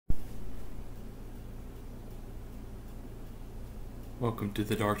Welcome to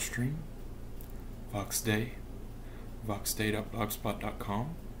the Dark Stream, Vox Day, voxday.blogspot.com,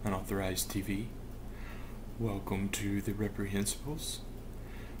 unauthorized TV. Welcome to the reprehensibles,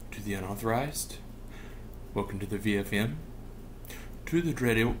 to the unauthorized. Welcome to the VFM, to the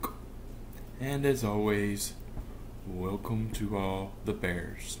Dread Ilk, and as always, welcome to all the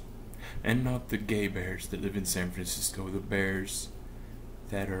bears. And not the gay bears that live in San Francisco, the bears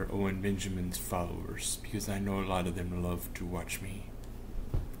that are Owen Benjamin's followers, because I know a lot of them love to watch me.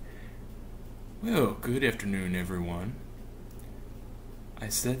 Well, good afternoon, everyone. I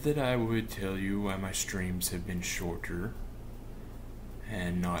said that I would tell you why my streams have been shorter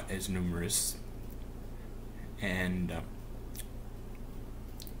and not as numerous, and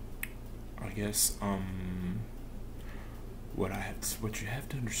I guess what you have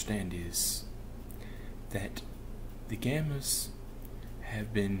to understand is that the gammas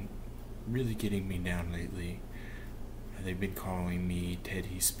have been really getting me down lately. They've been calling me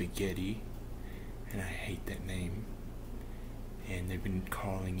Teddy Spaghetti, and I hate that name. And they've been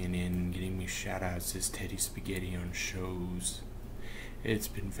calling in and getting me shout-outs as Teddy Spaghetti on shows. It's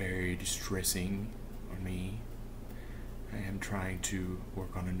been very distressing on me. I am trying to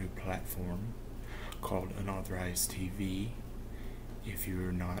work on a new platform called Unauthorized TV. If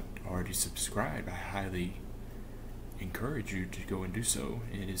you're not already subscribed, I highly encourage you to go and do so.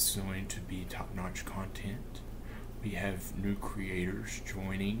 It is going to be top-notch content. We have new creators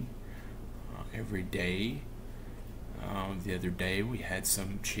joining every day. The other day we had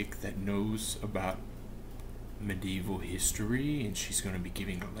some chick that knows about medieval history, and she's going to be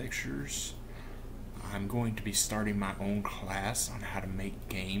giving lectures. I'm going to be starting my own class on how to make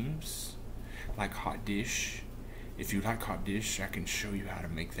games like Hot Dish. If you like Hot Dish, I can show you how to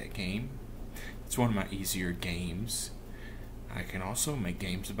make that game. It's one of my easier games. I can also make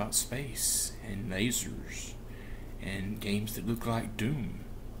games about space and lasers and games that look like Doom.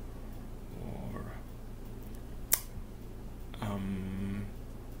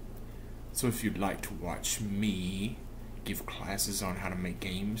 So if you'd like to watch me give classes on how to make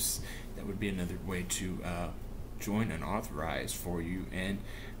games, that would be another way to join Unauthorized for you. And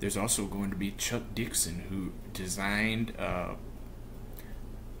there's also going to be Chuck Dixon, who designed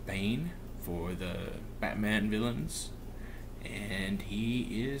Bane for the Batman villains, and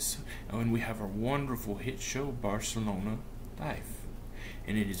and we have a wonderful hit show, Barcelona Life,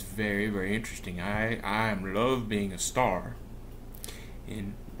 and it is very, very interesting. I love being a star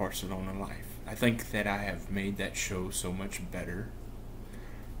in Barcelona Life. I think that I have made that show so much better.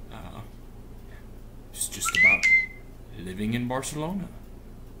 It's just about living in Barcelona,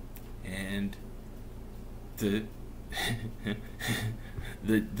 and the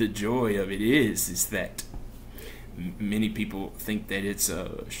the joy of it is that many people think that it's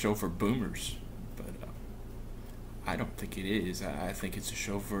a show for boomers, but I don't think it is. I think it's a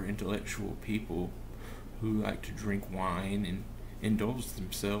show for intellectual people who like to drink wine and indulge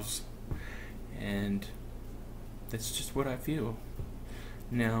themselves, and that's just what I feel.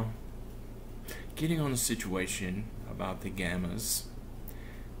 Now, getting on the situation about the gammas,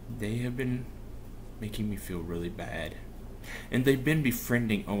 they have been making me feel really bad, and they've been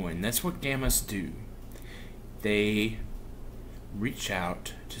befriending Owen. That's what gammas do. They reach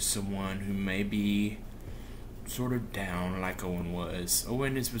out to someone who may be sort of down, like Owen was.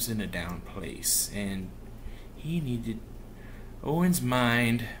 Owen was in a down place, and Owen's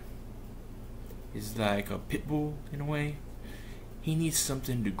mind is like a pit bull in a way. He needs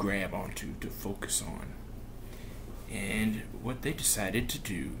something to grab onto, to focus on. And what they decided to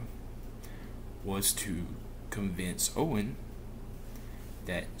do was to convince Owen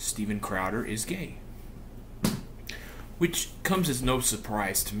that Steven Crowder is gay. Which comes as no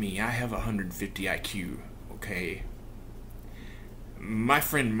surprise to me. I have 150 IQ, okay? My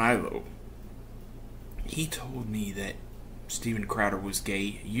friend Milo, he told me that Steven Crowder was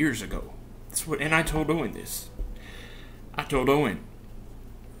gay years ago. And I told Owen this. I told Owen,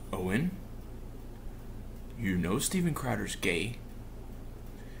 you know Steven Crowder's gay.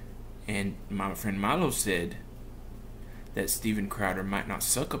 And my friend Milo said that Steven Crowder might not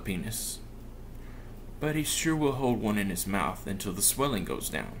suck a penis, but he sure will hold one in his mouth until the swelling goes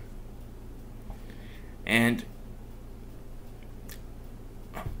down. And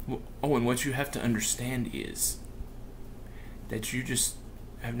Owen, what you have to understand is that you just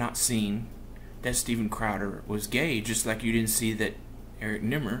have not seen that Steven Crowder was gay, just like you didn't see that Eric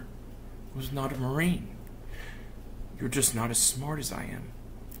Nimmer was not a Marine. You're just not as smart as I am.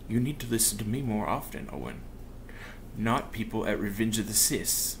 You need to listen to me more often, Owen, not people at Revenge of the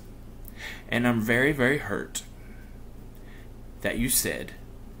Cis. And I'm very, very hurt that you said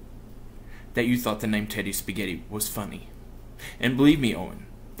that you thought the name Teddy Spaghetti was funny. And believe me, Owen,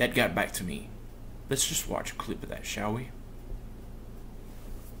 that got back to me. Let's just watch a clip of that, shall we?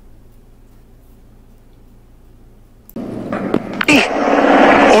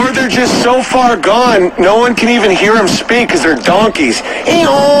 Or they're just so far gone, no one can even hear them speak because they're donkeys. You're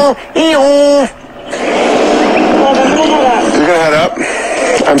gonna head up?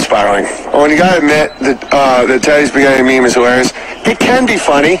 I'm spiraling. Oh, and you gotta admit that the Teddy Spaghetti meme is hilarious. It can be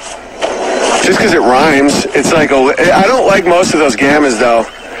funny, just because it rhymes. It's like I don't like most of those gammas though.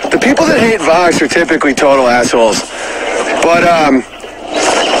 The people that hate Vox are typically total assholes. But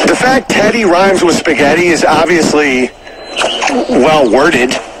the fact Teddy rhymes with spaghetti is obviously well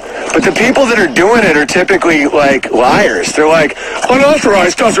worded. But the people that are doing it are typically like liars. They're like,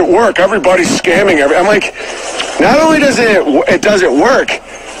 unauthorized doesn't work. Everybody's scamming. I'm like, not only does it doesn't work,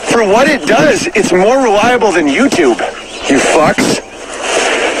 for what it does, it's more reliable than YouTube. You fucks.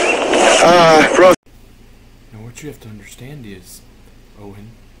 Bro. Now what you have to understand is,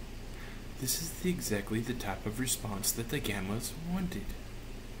 Owen, this is exactly the type of response that the Gammas wanted.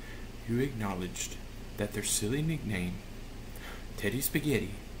 You acknowledged that their silly nickname, Teddy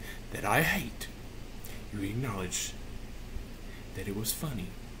Spaghetti, that I hate, you acknowledged that it was funny.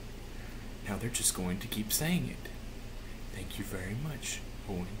 Now they're just going to keep saying it. Thank you very much,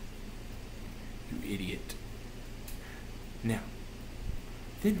 Owen. You idiot. Now,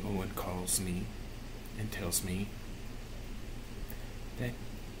 then Owen calls me and tells me that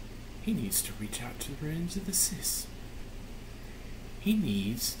he needs to reach out to the Revenge of the Sis. He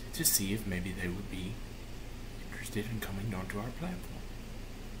needs to see if maybe they would be interested in coming onto our platform.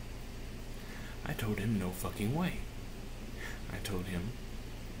 I told him no fucking way. I told him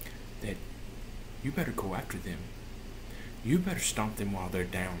that you better go after them. You better stomp them while they're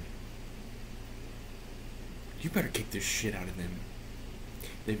down. You better kick this shit out of them.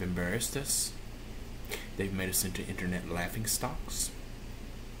 They've embarrassed us. They've made us into internet laughing stocks.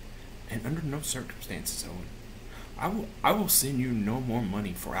 And under no circumstances, Owen, I will send you no more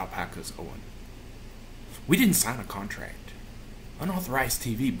money for alpacas, Owen. We didn't sign a contract. Unauthorized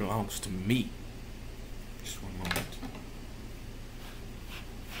TV belongs to me. Just one moment.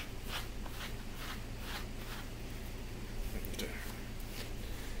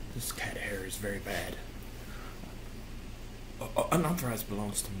 This cat hair is very bad. Unauthorized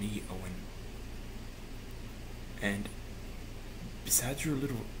belongs to me, Owen. And besides your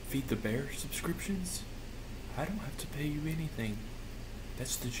little Feed the Bear subscriptions, I don't have to pay you anything.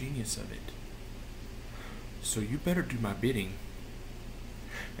 That's the genius of it. So you better do my bidding.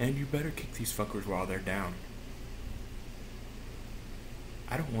 And you better kick these fuckers while they're down.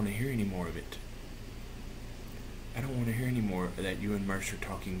 I don't want to hear any more of it. I don't want to hear any more that you and Mercer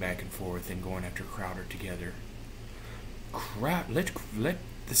talking back and forth and going after Crowder together. Let the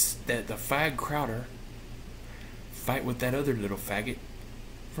fag Crowder fight with that other little faggot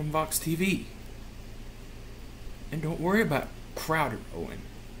from Vox TV. And don't worry about Crowder, Owen.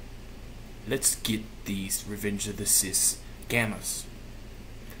 Let's get these Revenge of the Sis Gammas.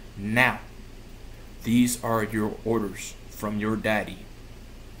 Now, these are your orders from your daddy,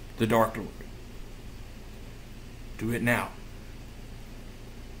 the Dark Lord. Do it now.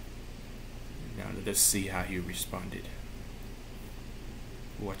 Now let us see how he responded.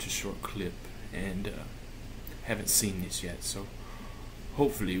 Watch a short clip, and haven't seen this yet, so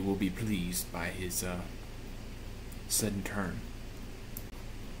hopefully we'll be pleased by his sudden turn.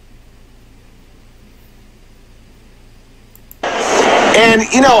 And,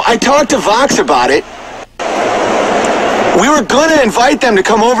 you know, I talked to Vox about it. We were going to invite them to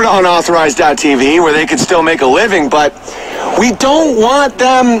come over to unauthorized.tv where they could still make a living, but we don't want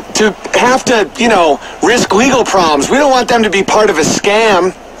them to have to, you know, risk legal problems. We don't want them to be part of a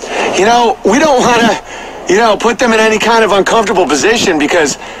scam. You know, we don't want to, you know, put them in any kind of uncomfortable position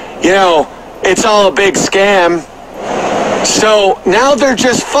because, you know, it's all a big scam. So now they're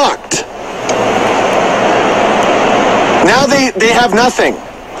just fucked. Now they have nothing.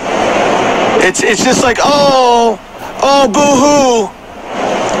 It's just like, oh, boo-hoo.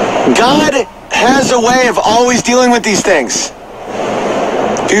 God has a way of always dealing with these things.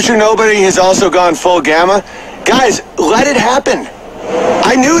 Future Nobody has also gone full gamma. Guys, let it happen.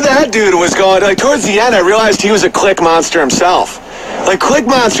 I knew that dude was going, like, towards the end, I realized he was a click monster himself. Like, click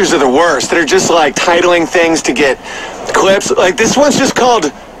monsters are the worst. They're just, like, titling things to get clips. Like, this one's just called,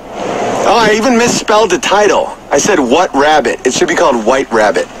 oh, I even misspelled the title. I said What Rabbit. It should be called White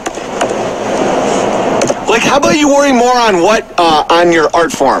Rabbit. Like, how about you worry more on what, on your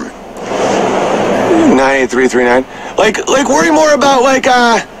art form? 98339. Like worry more about, like,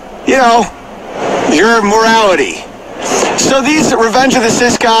 you know, your morality. So these Revenge of the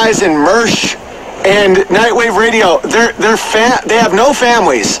Sis guys and Mersh and Nightwave Radio, they have no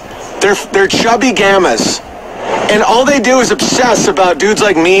families. They're chubby gammas. And all they do is obsess about dudes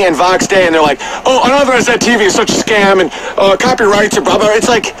like me and Vox Day, and they're like, oh, unauthorized TV is such a scam, and copyrights are blah, blah. It's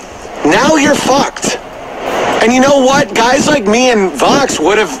like, now you're fucked. And you know what? Guys like me and Vox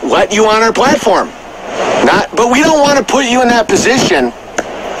would have let you on our platform. But we don't want to put you in that position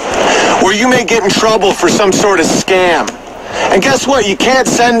where you may get in trouble for some sort of scam. And guess what? You can't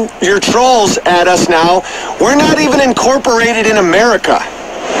send your trolls at us now. We're not even incorporated in America.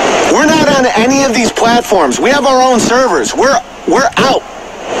 We're not on any of these platforms. We have our own servers. We're out.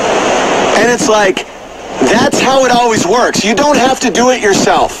 And it's like, that's how it always works. You don't have to do it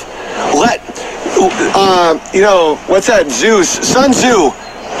yourself. What's that? Zeus, Sun Tzu.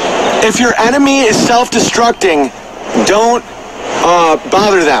 If your enemy is self-destructing, don't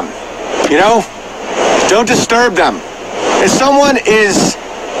bother them. Don't disturb them. If someone is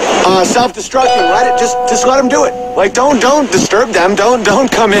self-destructing, just let them do it. Like, don't disturb them.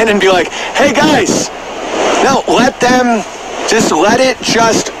 Don't come in and be like, hey guys. No, let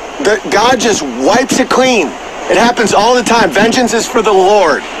God just wipes it clean. It happens all the time. Vengeance is for the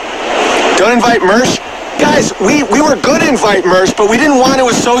Lord. Don't invite Mersh. Guys, we were good to invite Mersh, but we didn't want to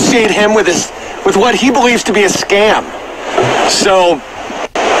associate him with what he believes to be a scam. So,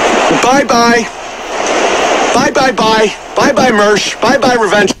 bye-bye. Bye-bye-bye. Bye-bye Mersh. Bye-bye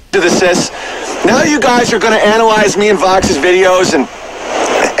Revenge to the Sis. Now you guys are going to analyze me and Vox's videos and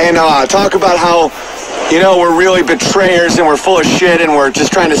talk about how, we're really betrayers and we're full of shit and we're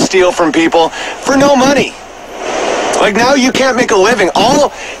just trying to steal from people for no money. Like, now you can't make a living.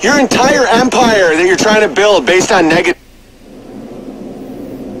 All your entire empire that you're trying to build based on negativity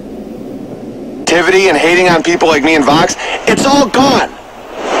and hating on people like me and Vox, it's all gone.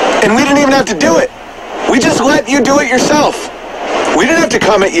 And we didn't even have to do it. We just let you do it yourself. We didn't have to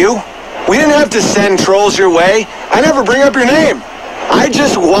come at you. We didn't have to send trolls your way. I never bring up your name. I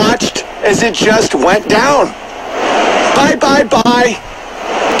just watched as it just went down. Bye, bye, bye.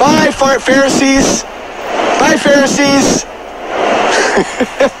 Bye, Pharisees. Bye, Pharisees.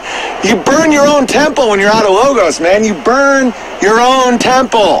 You burn your own temple when you're out of logos, man. You burn your own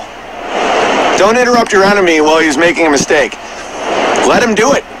temple. Don't interrupt your enemy while he's making a mistake. Let him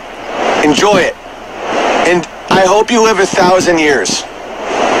do it. Enjoy it. And I hope you live 1,000 years.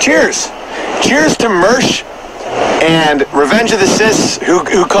 Cheers. Cheers to Mersh and Revenge of the Sis,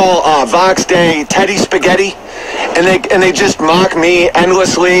 who call Vox Day Teddy Spaghetti. And they just mock me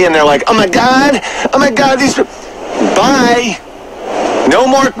endlessly, and they're like, oh my god, these... Bye.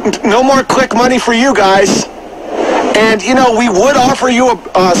 No more click money for you guys. And, we would offer you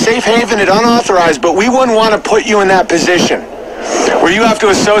a safe haven at unauthorized, but we wouldn't want to put you in that position where you have to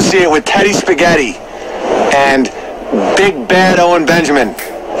associate with Teddy Spaghetti and Big Bad Owen Benjamin.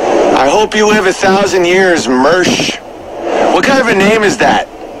 I hope you live 1,000 years, Mersh. What kind of a name is that?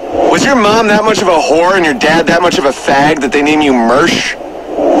 Was your mom that much of a whore and your dad that much of a fag that they name you Mersh?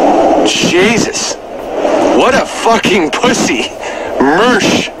 Jesus. What a fucking pussy.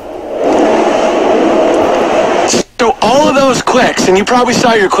 Mersh. So all of those clicks, and you probably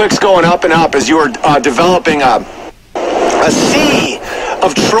saw your clicks going up and up as you were developing a sea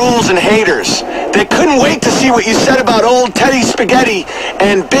of trolls and haters. They couldn't wait to see what you said about old Teddy Spaghetti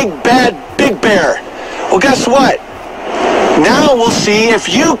and Big Bad Big Bear. Well, guess what? Now we'll see if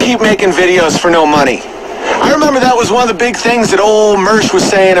you keep making videos for no money. I remember that was one of the big things that old Mersh was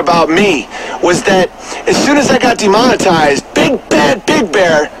saying about me, was that as soon as I got demonetized, Big Bad Big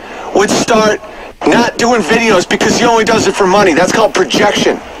Bear would start not doing videos because he only does it for money. That's called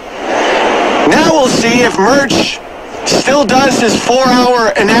projection. Now we'll see if Merch still does his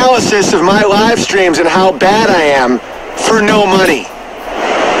 4-hour analysis of my live streams and how bad I am for no money.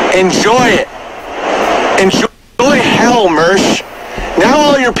 Enjoy it. Enjoy hell, Mersh. Now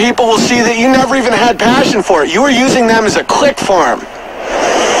all your people will see that you never even had passion for it. You were using them as a click farm.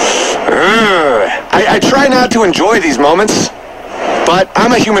 I try not to enjoy these moments, but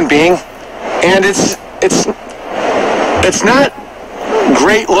I'm a human being, and it's not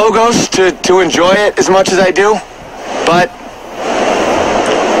great logos to enjoy it as much as I do, but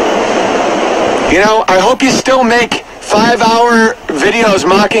I hope you still make 5-hour videos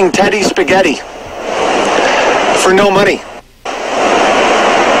mocking Teddy Spaghetti for no money.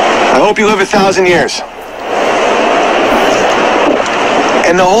 I hope you live 1,000 years.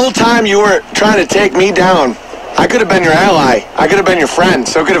 And the whole time you were trying to take me down, I could have been your ally. I could have been your friend.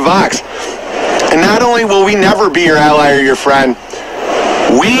 So could have Vox. And not only will we never be your ally or your friend,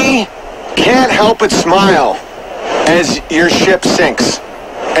 we can't help but smile as your ship sinks.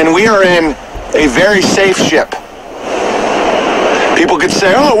 And we are in a very safe ship. People could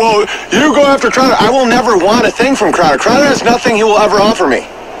say, oh, well, you go after Crowder. I will never want a thing from Crowder. Crowder has nothing he will ever offer me.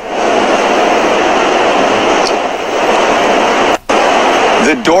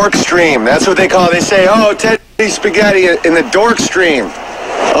 The dork stream. That's what they call it. They say, oh, Teddy Spaghetti in the dork stream.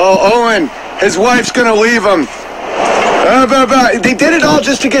 Oh, Owen, his wife's going to leave him. They did it all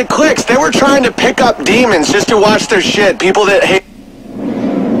just to get clicks. They were trying to pick up demons just to watch their shit. People that hate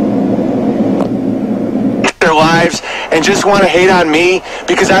their lives and just want to hate on me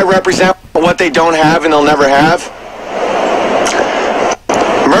because I represent what they don't have and they'll never have.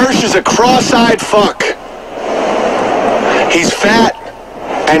 Mersh is a cross-eyed fuck. He's fat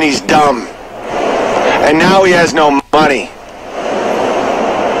and he's dumb. And now he has no money.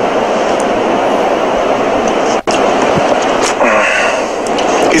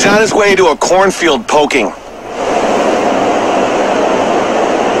 He's on his way to a cornfield poking.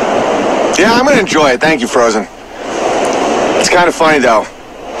 Yeah, I'm going to enjoy it. Thank you, Frozen. It's kind of funny, though.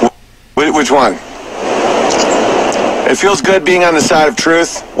 Which one? It feels good being on the side of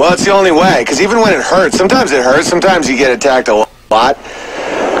truth. Well, it's the only way, because even when it hurts, sometimes it hurts, sometimes you get attacked a lot.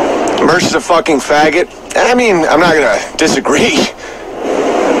 Mersh is a fucking faggot. I mean, I'm not going to disagree.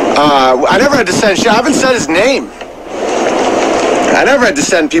 I never had to send shit. I haven't said his name. I never had to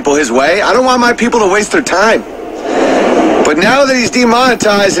send people his way. I don't want my people to waste their time. But now that he's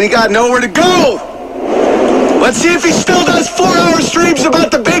demonetized and he got nowhere to go, let's see if he still does 4-hour streams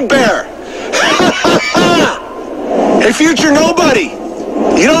about the Big Bear. Hey, future nobody.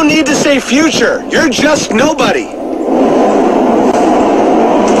 You don't need to say future. You're just nobody.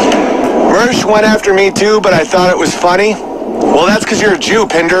 Mersh went after me too, but I thought it was funny. Well, that's because you're a Jew,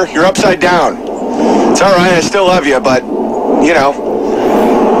 Pinder. You're upside down. It's all right. I still love you, but, you know.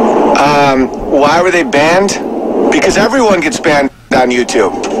 Why were they banned? Because everyone gets banned on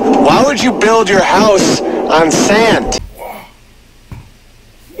YouTube. Why would you build your house on sand?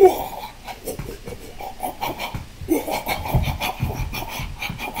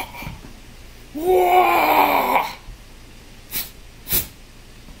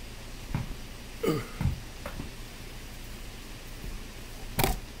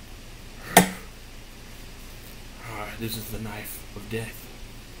 This is the knife of death.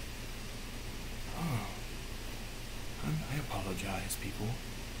 Oh. I apologize, people.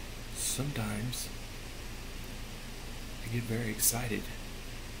 Sometimes I get very excited.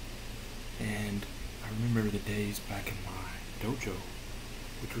 And I remember the days back in my dojo,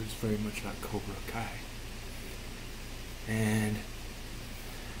 which was very much like Cobra Kai. And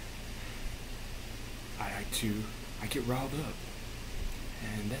I get riled up.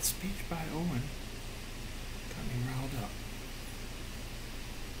 And that speech by Owen got me riled up.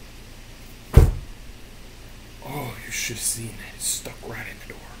 Oh, you should have seen that. It stuck right in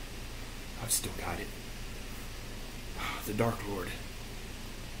the door. I've still got it. The Dark Lord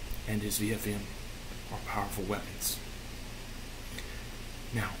and his VFM are powerful weapons.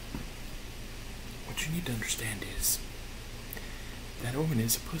 Now, what you need to understand is that Owen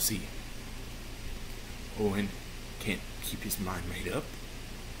is a pussy. Owen can't keep his mind made up.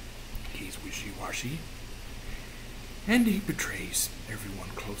 He's wishy-washy. And he betrays everyone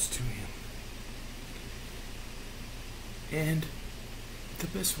close to him. And the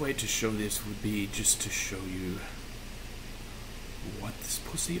best way to show this would be just to show you what this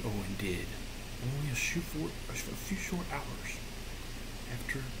pussy Owen did only a few short hours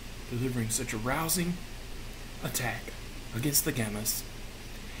after delivering such a rousing attack against the Gammas.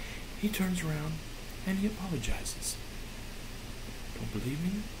 He turns around and he apologizes. Don't believe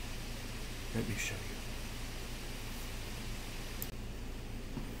me? Let me show you.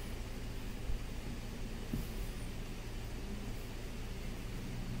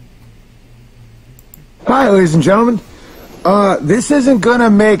 Hi, ladies and gentlemen. This isn't gonna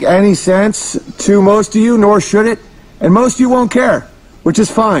make any sense to most of you, nor should it, and most of you won't care, which is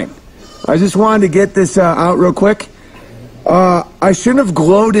fine. I just wanted to get this out real quick. I shouldn't have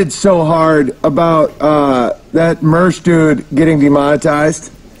gloated so hard about that Mersh dude getting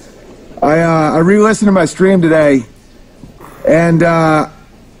demonetized. I re-listened to my stream today, and I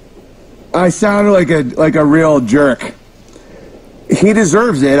sounded like a real jerk. He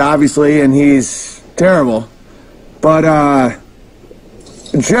deserves it, obviously, and he's terrible. But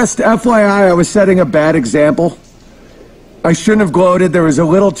just FYI, I was setting a bad example. I shouldn't have gloated. There was a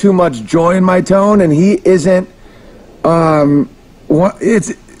little too much joy in my tone, and he isn't.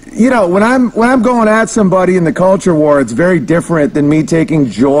 It's, you know, when I'm going at somebody in the culture war, it's very different than me taking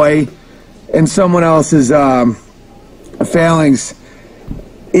joy in someone else's failings.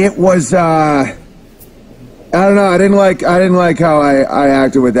 It was I don't know. I didn't like how I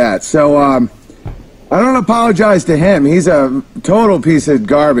acted with that. So I don't apologize to him. He's a total piece of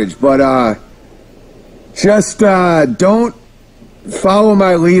garbage, but just don't follow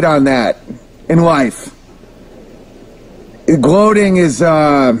my lead on that in life. Gloating is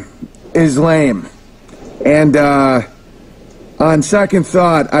lame. And on second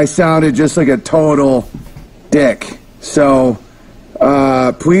thought, I sounded just like a total dick. So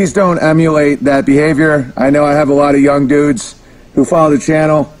please don't emulate that behavior. I know I have a lot of young dudes who follow the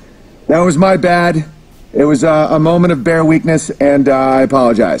channel. That was my bad. It was a moment of bare weakness, and I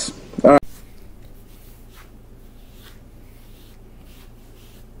apologize. All right.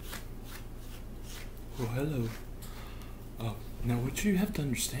 Well, hello. Now what you have to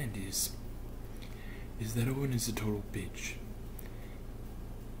understand is that Owen is a total bitch.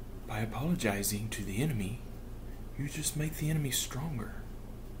 By apologizing to the enemy, you just make the enemy stronger.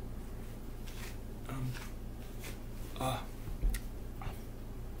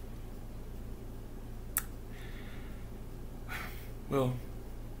 Well,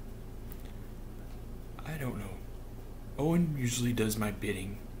 I don't know. Owen usually does my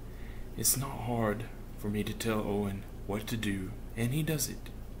bidding. It's not hard for me to tell Owen what to do, and he does it.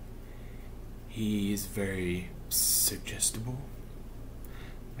 He is very suggestible.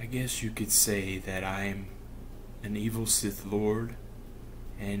 I guess you could say that I'm an evil Sith Lord,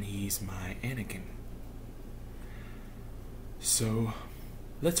 and he's my Anakin. So,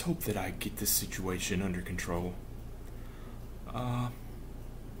 let's hope that I get this situation under control. I'm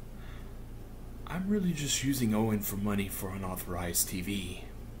really just using Owen for money for unauthorized TV.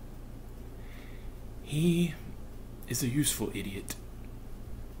 He is a useful idiot.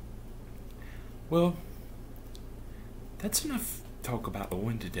 Well, that's enough talk about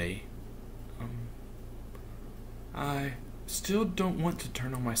Owen today. I still don't want to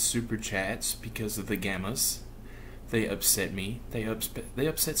turn on my super chats because of the gammas. They upset me. They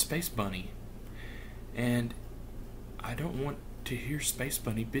upset Space Bunny. And I don't want to hear Space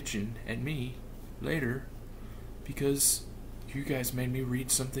Bunny bitching at me later because you guys made me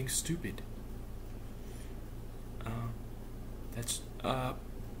read something stupid.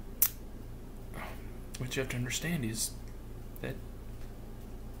 What you have to understand is that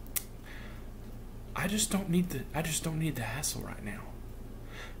I just don't need the hassle right now.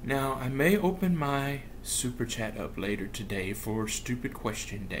 Now, I may open my super chat up later today for Stupid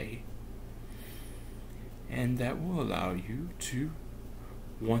Question Day. And that will allow you to,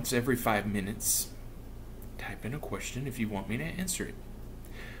 once every 5 minutes, type in a question if you want me to answer it.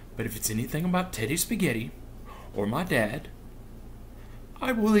 But if it's anything about Teddy Spaghetti or my dad,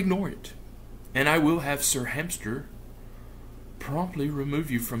 I will ignore it. And I will have Sir Hamster promptly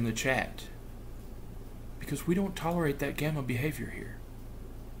remove you from the chat. Because we don't tolerate that gamma behavior here.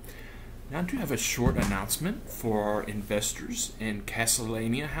 Now I do have a short announcement for our investors in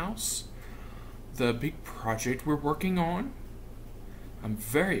Castlevania House. The big project we're working on. I'm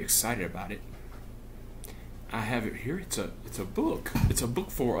very excited about it. I have it here. It's a book. It's a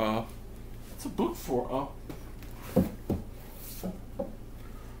book for It's a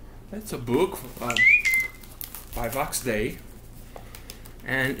book by Vox Day,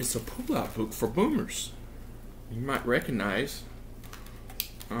 and it's a pull-out book for boomers. You might recognize.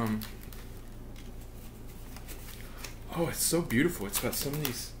 Oh, it's so beautiful. It's got some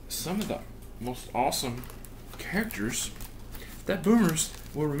of the most awesome characters that boomers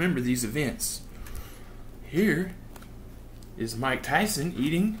will remember these events. Here is Mike Tyson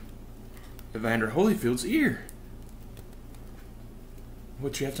eating Evander Holyfield's ear.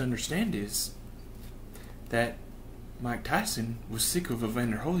 What you have to understand is that Mike Tyson was sick of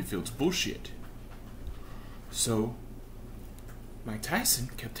Evander Holyfield's bullshit. So Mike Tyson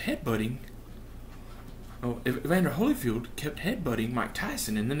kept headbutting. Evander Holyfield kept headbutting Mike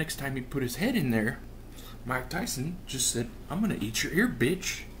Tyson, and the next time he put his head in there, Mike Tyson just said, "I'm gonna eat your ear,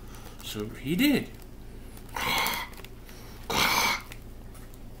 bitch." So he did.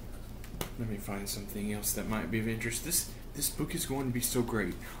 Let me find something else that might be of interest. This book is going to be so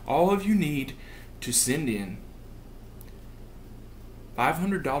great. All of you need to send in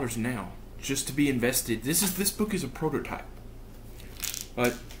 $500 now just to be invested. This book is a prototype,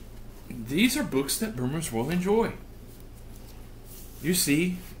 but these are books that boomers will enjoy. You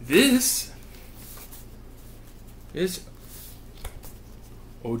see, this is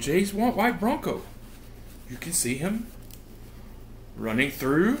OJ's white Bronco. You can see him running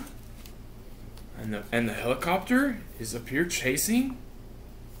through, and the helicopter is up here chasing.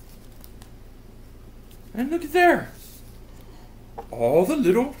 And look at there. All the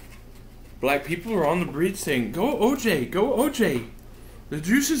little black people are on the bridge saying, "Go OJ, go OJ. The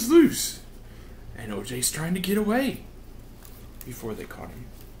juice is loose." And OJ's trying to get away before they caught him.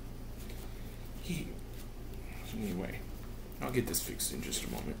 Anyway, I'll get this fixed in just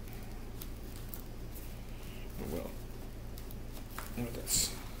a moment. Oh well.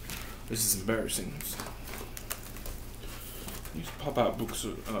 This is embarrassing. These pop-out books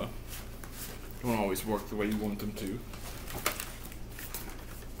don't always work the way you want them to.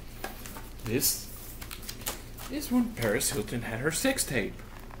 This is when Paris Hilton had her sex tape.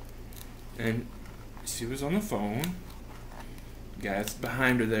 And she was on the phone. Guy's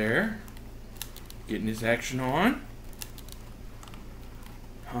behind her there, getting his action on.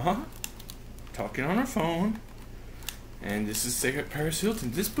 Talking on her phone. And this is Paris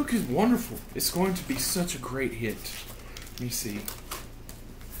Hilton. This book is wonderful. It's going to be such a great hit. Let me see.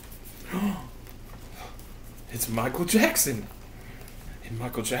 It's Michael Jackson. And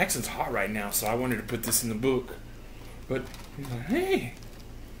Michael Jackson's hot right now, so I wanted to put this in the book. But he's like, hey,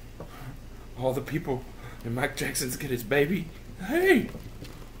 all the people, and Mike Jackson's get his baby. Hey,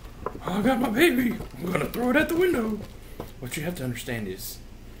 I got my baby. I'm going to throw it at the window. What you have to understand is,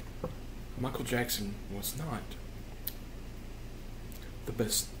 Michael Jackson was not the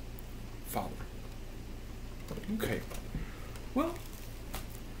best father. Okay. Well,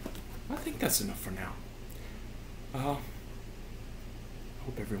 I think that's enough for now.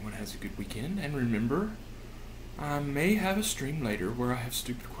 Hope everyone has a good weekend, and remember, I may have a stream later where I have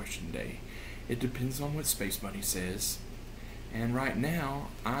Stupid Question Day. It depends on what Space Bunny says. And right now,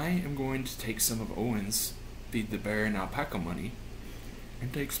 I am going to take some of Owen's Feed the Bear and Alpaca money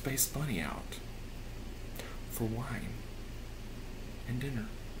and take Space Bunny out for wine and dinner.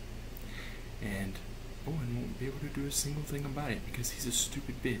 And Owen won't be able to do a single thing about it because he's a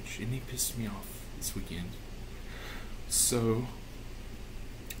stupid bitch and he pissed me off this weekend. So,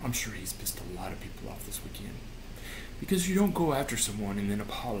 I'm sure he's pissed a lot of people off this weekend. Because you don't go after someone and then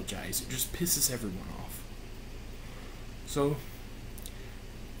apologize. It just pisses everyone off. So,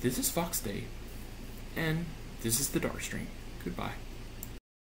 this is Fox Day. And this is the Dark Stream. Goodbye.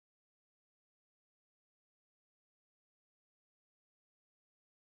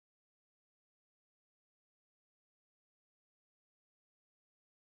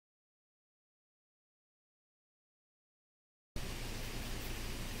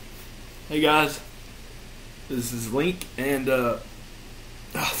 Hey guys, this is Link, and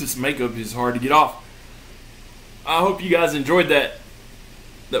this makeup is hard to get off. I hope you guys enjoyed that.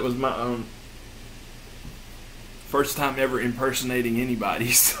 That was my first time ever impersonating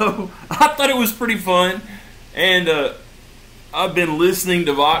anybody, so I thought it was pretty fun. And I've been listening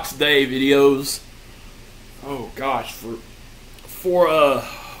to Vox Day videos, oh gosh, for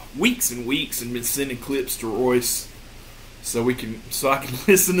weeks and weeks, and been sending clips to Royce. So I can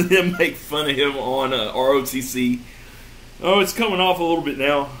listen to them make fun of him on ROTC. Oh, it's coming off a little bit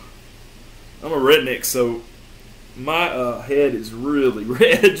now. I'm a redneck, so my head is really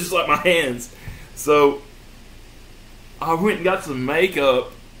red, just like my hands. So I went and got some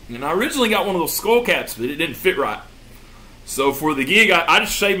makeup, and I originally got one of those skull caps, but it didn't fit right. So for the gig, I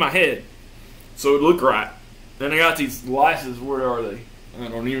just shaved my head so it looked right. Then I got these glasses. Where are they? I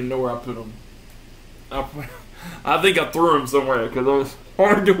don't even know where I put them. I think I threw them somewhere because it was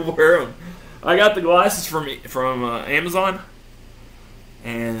hard to wear them. I got the glasses from Amazon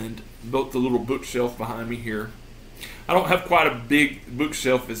and built the little bookshelf behind me here. I don't have quite a big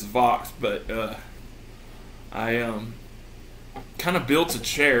bookshelf as Vox, but I kind of built a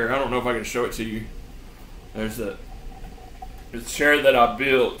chair. I don't know if I can show it to you. There's a chair that I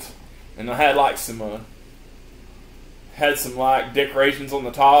built, and I had like some like decorations on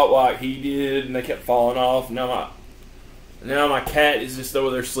the top like he did, and they kept falling off. Now my cat is just over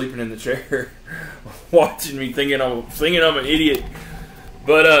there sleeping in the chair watching me, thinking I'm an idiot.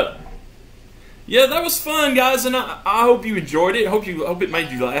 But yeah, that was fun, guys, and I hope you enjoyed it. Hope it made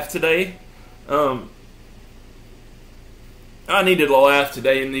you laugh today. I needed a laugh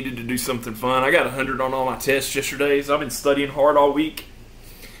today and needed to do something fun. I got 100 on all my tests yesterday, so I've been studying hard all week.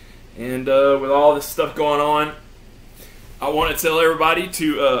 And with all this stuff going on, I want to tell everybody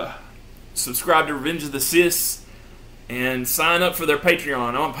to subscribe to Revenge of the Sis and sign up for their Patreon.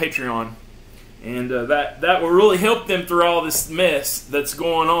 I'm on Patreon. And that will really help them through all this mess that's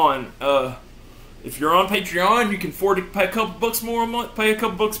going on. If you're on Patreon, you can afford to pay a couple bucks more a month. Pay a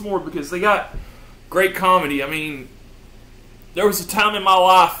couple bucks more because they got great comedy. I mean, there was a time in my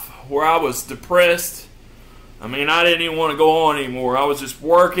life where I was depressed. I mean, I didn't even want to go on anymore. I was just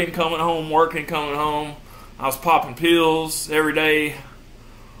working, coming home. I was popping pills every day.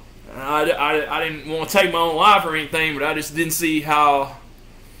 I didn't want to take my own life or anything, but I just didn't see how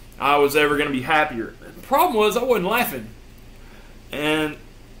I was ever going to be happier. The problem was I wasn't laughing. And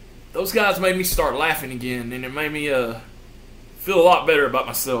those guys made me start laughing again, and it made me feel a lot better about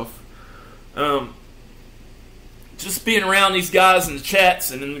myself. just being around these guys in the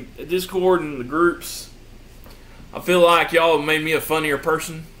chats and in the Discord and the groups, I feel like y'all have made me a funnier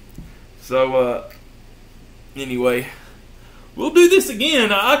person. So, anyway, we'll do this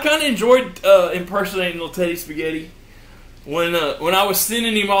again. I kind of enjoyed impersonating Little Teddy Spaghetti. When I was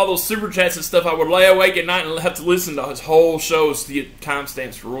sending him all those super chats and stuff, I would lay awake at night and have to listen to his whole shows to get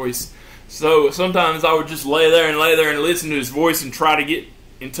timestamps for Royce. So sometimes I would just lay there and listen to his voice and try to get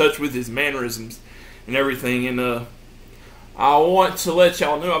in touch with his mannerisms and everything. And I want to let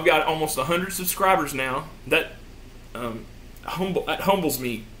y'all know I've got almost 100 subscribers now. That humbles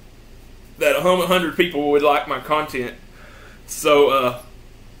me that 100 people would like my content. So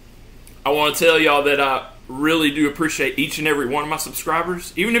I want to tell y'all that I really do appreciate each and every one of my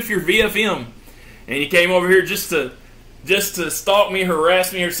subscribers. Even if you're VFM and you came over here just to stalk me,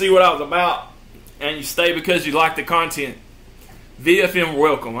 harass me, or see what I was about, and you stay because you like the content, VFM,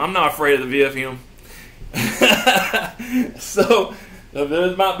 welcome. I'm not afraid of the VFM. So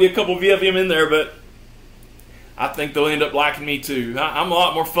there might be a couple VFM in there, but I think they'll end up liking me too. I'm a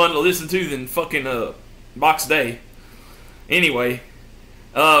lot more fun to listen to than fucking Box Day. Anyway,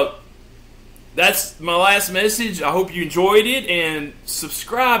 that's my last message. I hope you enjoyed it, and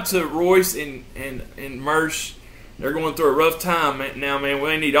subscribe to Royce and Mersh. They're going through a rough time now, man.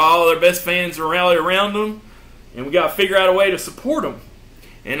 We need all their best fans to rally around them, and we got to figure out a way to support them.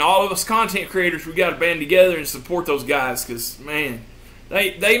 And all of us content creators, we got to band together and support those guys, because man,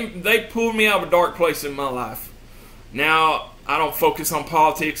 they pulled me out of a dark place in my life. Now I don't focus on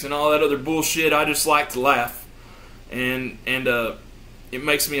politics and all that other bullshit. I just like to laugh, and it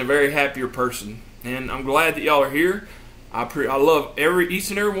makes me a very happier person. And I'm glad that y'all are here. I love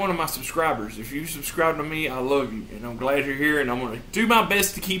each and every one of my subscribers. If you subscribe to me, I love you, and I'm glad you're here. And I'm going to do my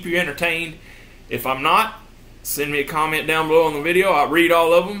best to keep you entertained. If I'm not, send me a comment down below on the video. I'll read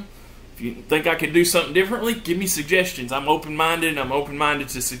all of them. If you think I could do something differently, give me suggestions. I'm open-minded, and I'm open-minded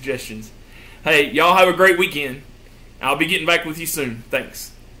to suggestions. Hey, y'all have a great weekend. I'll be getting back with you soon.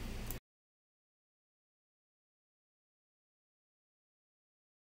 Thanks.